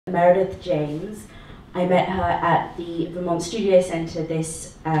Meredith James. I met her at the Vermont Studio Centre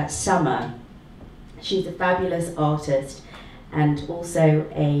this summer. She's a fabulous artist and also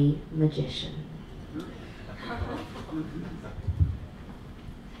a magician.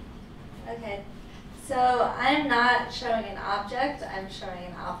 Okay, so I'm not showing an object, I'm showing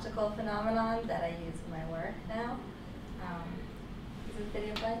an optical phenomenon that I use in my work now. Is this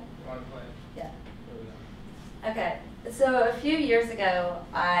video playing? Yeah. Okay, so a few years ago,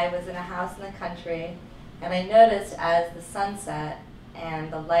 I was in a house in the country, and I noticed as the sun set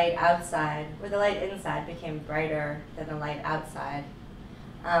and the light outside, or the light inside became brighter than the light outside,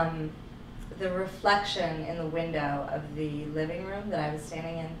 the reflection in the window of the living room that I was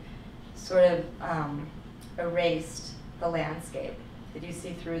standing in sort of erased the landscape that you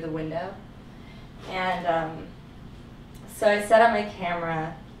see through the window. And so I set up my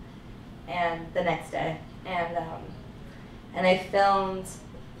camera and the next day, and I filmed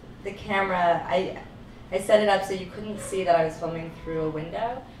the camera. I set it up so you couldn't see that I was filming through a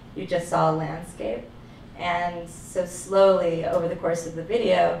window. You just saw a landscape. And so slowly over the course of the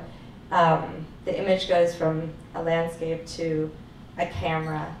video, the image goes from a landscape to a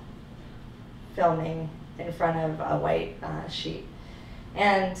camera filming in front of a white sheet.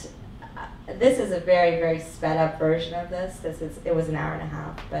 And this is a very, very sped up version of this. It was an hour and a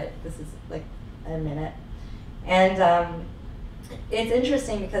half, but this is like a minute. And it's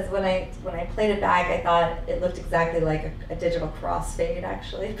interesting because when I played it back, I thought it looked exactly like a digital crossfade,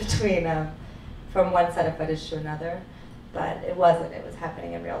 actually, between from one set of footage to another, but it wasn't. It was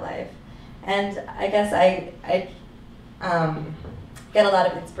happening in real life. And I guess I get a lot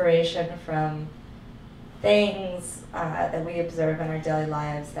of inspiration from things that we observe in our daily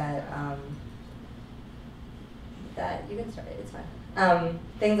lives that you can start it, it's fine.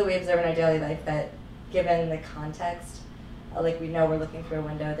 Things that we observe in our daily life that, given the context, like we know we're looking through a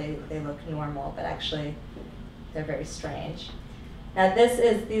window, they look normal, but actually they're very strange. Now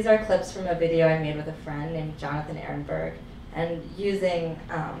these are clips from a video I made with a friend named Jonathan Ehrenberg, and using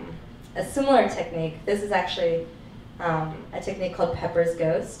a similar technique. This is actually a technique called Pepper's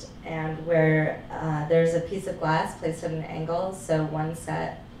Ghost, and where there's a piece of glass placed at an angle, so an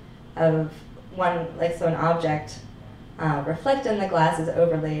object reflected in the glass is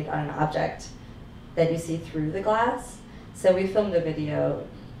overlaid on an object that you see through the glass. So we filmed a video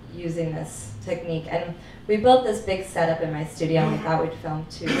using this technique, and we built this big setup in my studio, and we thought we'd film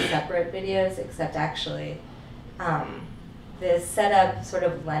 2 separate videos, except actually the setup sort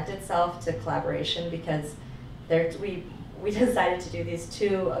of lent itself to collaboration because we decided to do these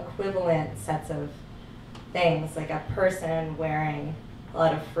 2 equivalent sets of things, like a person wearing a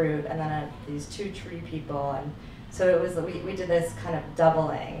lot of fruit, and then these 2 tree people, and so it was we did this kind of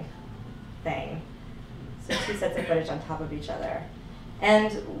doubling thing. So 2 sets of footage on top of each other.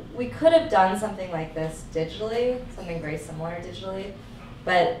 And we could have done something like this digitally, something very similar digitally,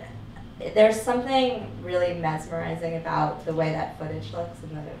 but there's something really mesmerizing about the way that footage looks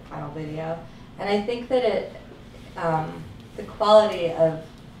in the final video. And I think that the quality of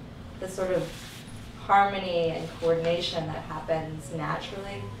the sort of harmony and coordination that happens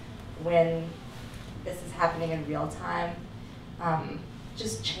naturally when this is happening in real time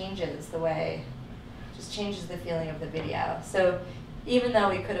just changes the feeling of the video. So even though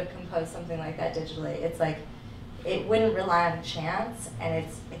we could have composed something like that digitally, it's like it wouldn't rely on chance, and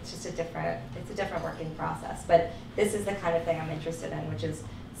it's just a different working process. But this is the kind of thing I'm interested in, which is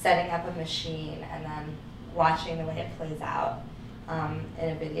setting up a machine and then watching the way it plays out in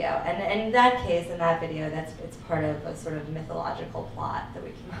a video. And in that case, in that video, it's part of a sort of mythological plot that we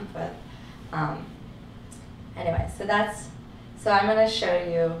came up with. Anyway, so I'm going to show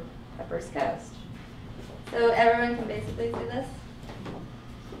you Pepper's Ghost. So everyone can basically see this?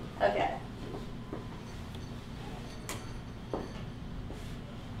 Okay.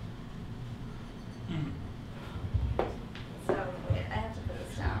 So wait, I have to put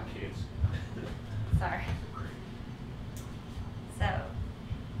this down. Sorry.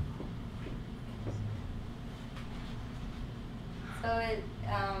 So it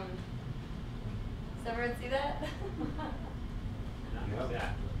does everyone see that? Not exactly.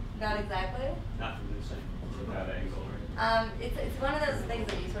 Not exactly? Not from this that angle. It's one of those things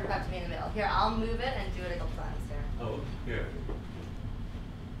that you sort of have to be in the middle. Here, I'll move it and do it a couple times here. Oh, here.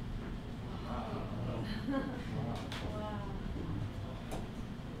 Wow.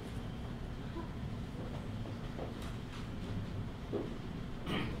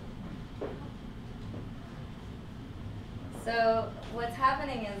 So what's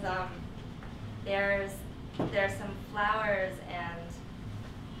happening is there's some flowers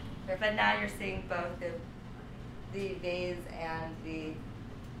but now you're seeing both the vase and the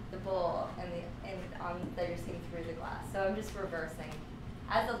bull that you're seeing through the glass. So I'm just reversing.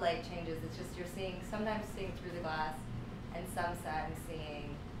 As the light changes, it's just you're sometimes seeing through the glass, and sometimes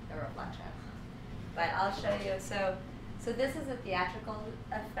seeing the reflection. But I'll show you. So this is a theatrical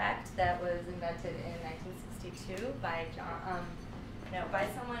effect that was invented in 1962 by by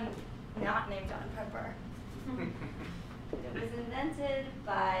someone not named John Pepper. It was invented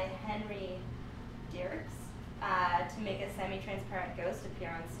by Henry Dirks to make a semi-transparent ghost appear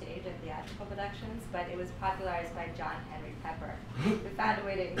on stage in theatrical productions, but it was popularized by John Henry Pepper, who found a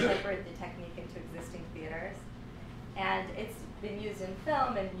way to incorporate the technique into existing theaters. And it's been used in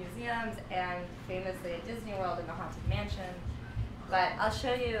film and museums and famously at Disney World in the Haunted Mansion. But I'll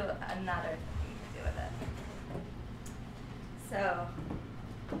show you another thing you can do with it. So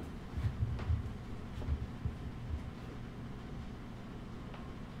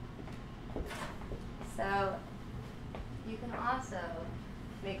you can also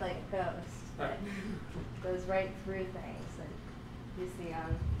make like a ghost that goes right through things that you see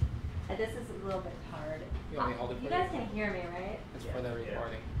on. And this is a little bit hard. You want me to hold it for you guys can hear me, right? It's for the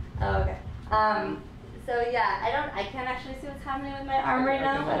recording. Oh, okay. So yeah, I can't actually see what's happening with my arm right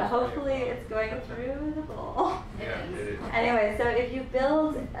now, but hopefully it's going through the bowl. Yeah, it is. Anyway, so if you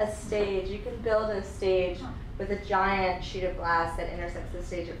build a stage, you can build a stage with a giant sheet of glass that intersects the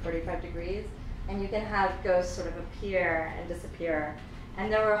stage at 45 degrees, and you can have ghosts sort of appear and disappear.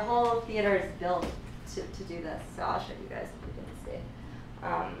 And there were whole theaters built to do this, so I'll show you guys if you can see.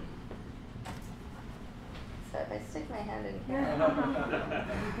 So if I stick my hand in here.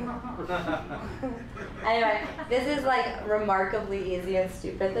 Anyway, this is like remarkably easy and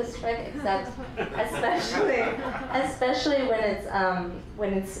stupid, this trick, except especially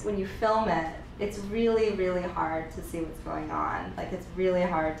when you film it, it's really, really hard to see what's going on. Like it's really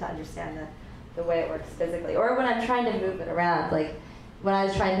hard to understand the way it works physically. Or when I'm trying to move it around, like when I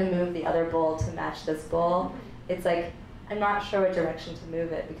was trying to move the other bowl to match this bowl, it's like I'm not sure what direction to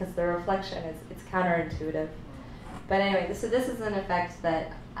move it because the reflection it's counterintuitive. But anyway, so this is an effect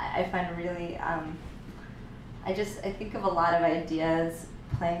that I find really, I think of a lot of ideas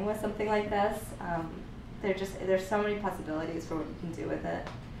playing with something like this. There's so many possibilities for what you can do with it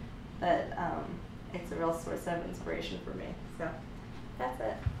that it's a real source of inspiration for me. So that's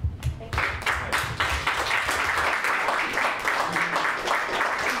it. Thank you.